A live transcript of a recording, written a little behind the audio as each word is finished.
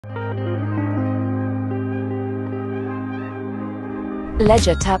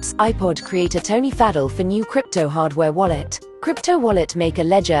Ledger taps iPod creator Tony Fadell for new crypto hardware wallet. Crypto wallet maker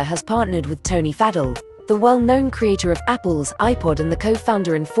Ledger has partnered with Tony Fadell, the well-known creator of Apple's iPod and the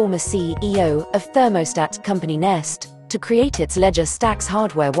co-founder and former CEO of thermostat company Nest, to create its Ledger Stax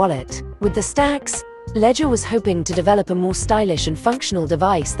hardware wallet. With the Stax, Ledger was hoping to develop a more stylish and functional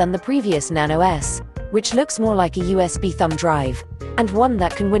device than the previous Nano S, which looks more like a USB thumb drive, and one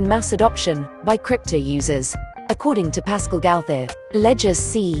that can win mass adoption by crypto users. According to Pascal Gauthier, Ledger's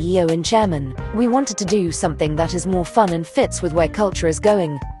CEO and chairman, "We wanted to do something that is more fun and fits with where culture is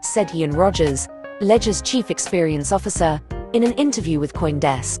going," said Ian Rogers, Ledger's chief experience officer, in an interview with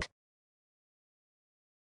CoinDesk.